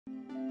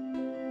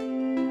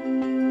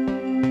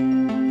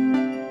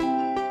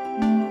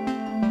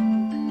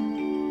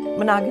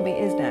Monogamy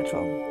is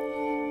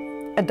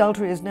natural.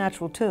 Adultery is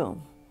natural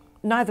too.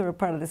 Neither are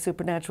part of the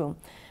supernatural.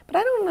 But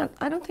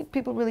I don't think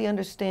people really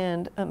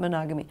understand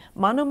monogamy.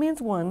 Mono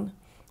means one,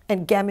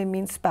 and gamy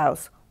means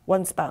spouse,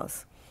 one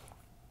spouse.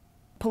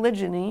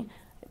 Polygyny,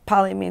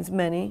 poly means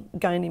many,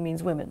 gyne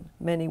means women,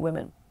 many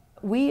women.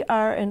 We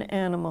are an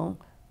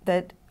animal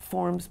that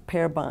forms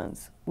pair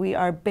bonds. We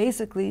are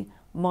basically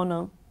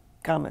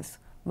monogamous.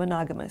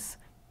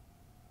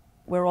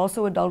 We're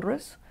also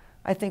adulterous.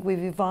 I think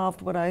we've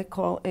evolved what I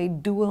call a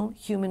dual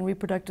human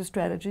reproductive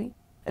strategy,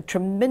 a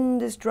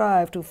tremendous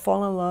drive to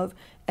fall in love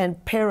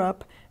and pair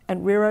up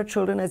and rear our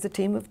children as a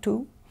team of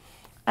two,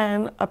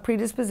 and a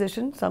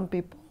predisposition, some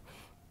people,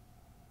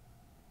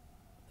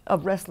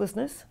 of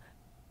restlessness,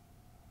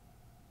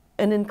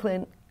 an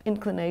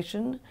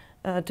inclination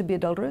to be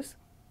adulterous.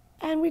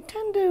 And we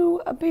tend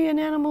to be an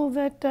animal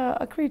that,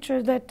 a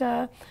creature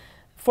that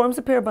forms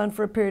a pair bond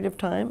for a period of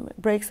time,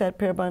 breaks that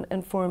pair bond,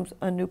 and forms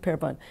a new pair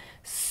bond.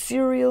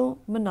 Serial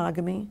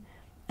monogamy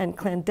and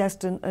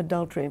clandestine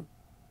adultery.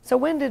 So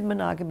when did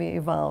monogamy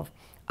evolve?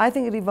 I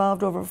think it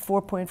evolved over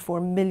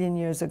 4.4 million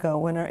years ago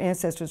when our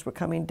ancestors were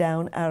coming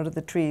down out of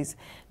the trees.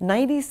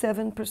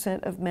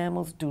 97% of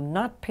mammals do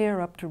not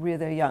pair up to rear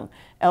their young.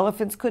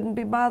 Elephants couldn't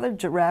be bothered,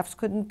 giraffes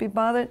couldn't be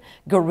bothered,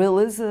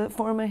 gorillas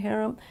form a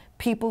harem,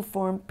 people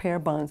form pair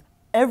bonds.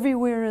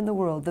 Everywhere in the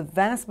world, the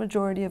vast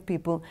majority of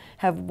people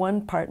have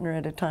one partner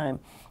at a time.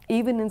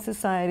 Even in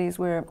societies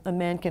where a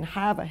man can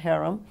have a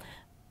harem,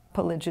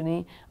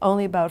 polygyny,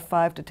 only about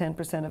 5 to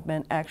 10% of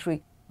men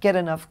actually get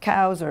enough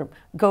cows or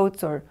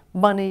goats or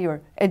money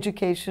or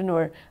education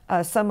or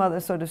some other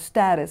sort of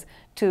status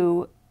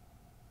to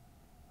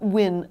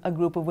win a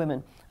group of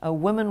women. A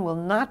woman will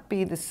not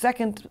be the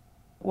second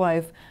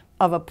wife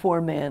of a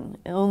poor man,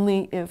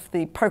 only if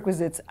the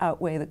perquisites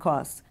outweigh the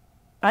costs.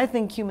 I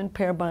think human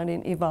pair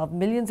bonding evolved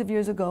millions of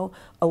years ago,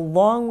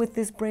 along with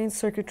this brain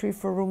circuitry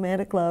for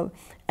romantic love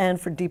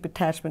and for deep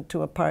attachment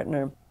to a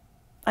partner.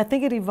 I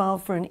think it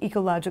evolved for an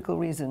ecological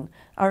reason.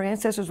 Our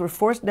ancestors were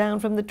forced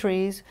down from the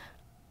trees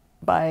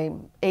by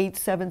 8,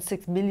 7,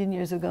 6 million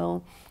years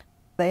ago.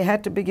 They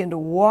had to begin to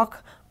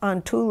walk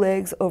on two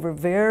legs over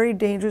very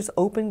dangerous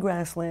open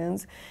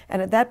grasslands,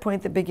 and at that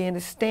point they began to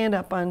stand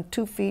up on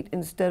 2 feet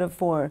instead of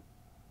 4,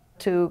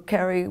 to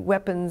carry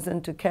weapons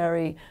and to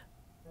carry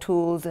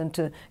tools and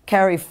to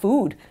carry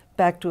food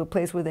back to a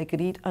place where they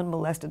could eat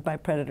unmolested by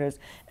predators.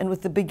 And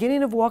with the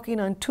beginning of walking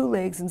on 2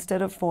 legs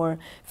instead of 4,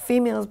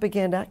 females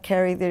began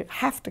to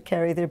have to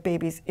carry their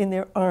babies in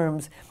their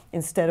arms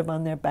instead of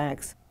on their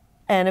backs.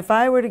 And if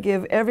I were to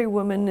give every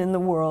woman in the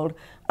world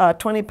a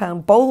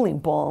 20-pound bowling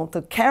ball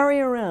to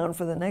carry around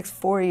for the next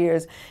 4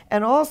 years,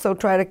 and also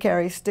try to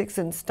carry sticks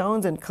and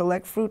stones and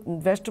collect fruit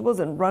and vegetables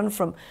and run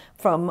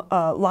from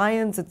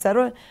lions,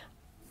 etc.,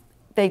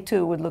 they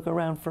too would look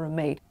around for a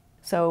mate.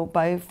 So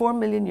by 4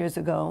 million years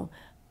ago,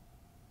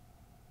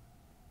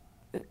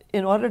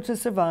 in order to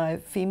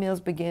survive,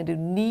 females began to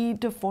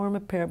need to form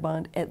a pair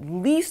bond at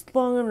least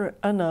long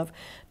enough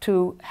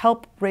to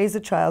help raise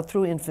a child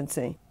through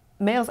infancy.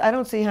 Males, I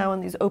don't see how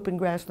in these open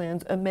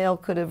grasslands a male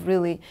could have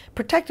really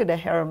protected a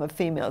harem of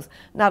females,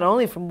 not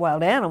only from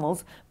wild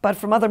animals, but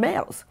from other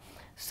males.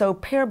 So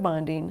pair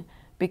bonding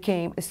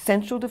became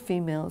essential to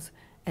females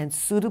and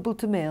suitable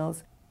to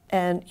males,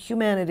 and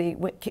humanity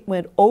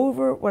went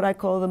over what I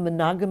call the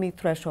monogamy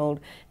threshold,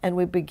 and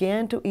we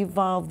began to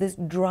evolve this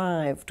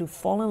drive to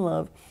fall in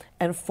love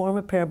and form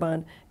a pair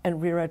bond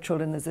and rear our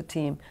children as a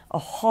team, a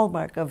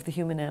hallmark of the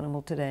human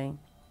animal today.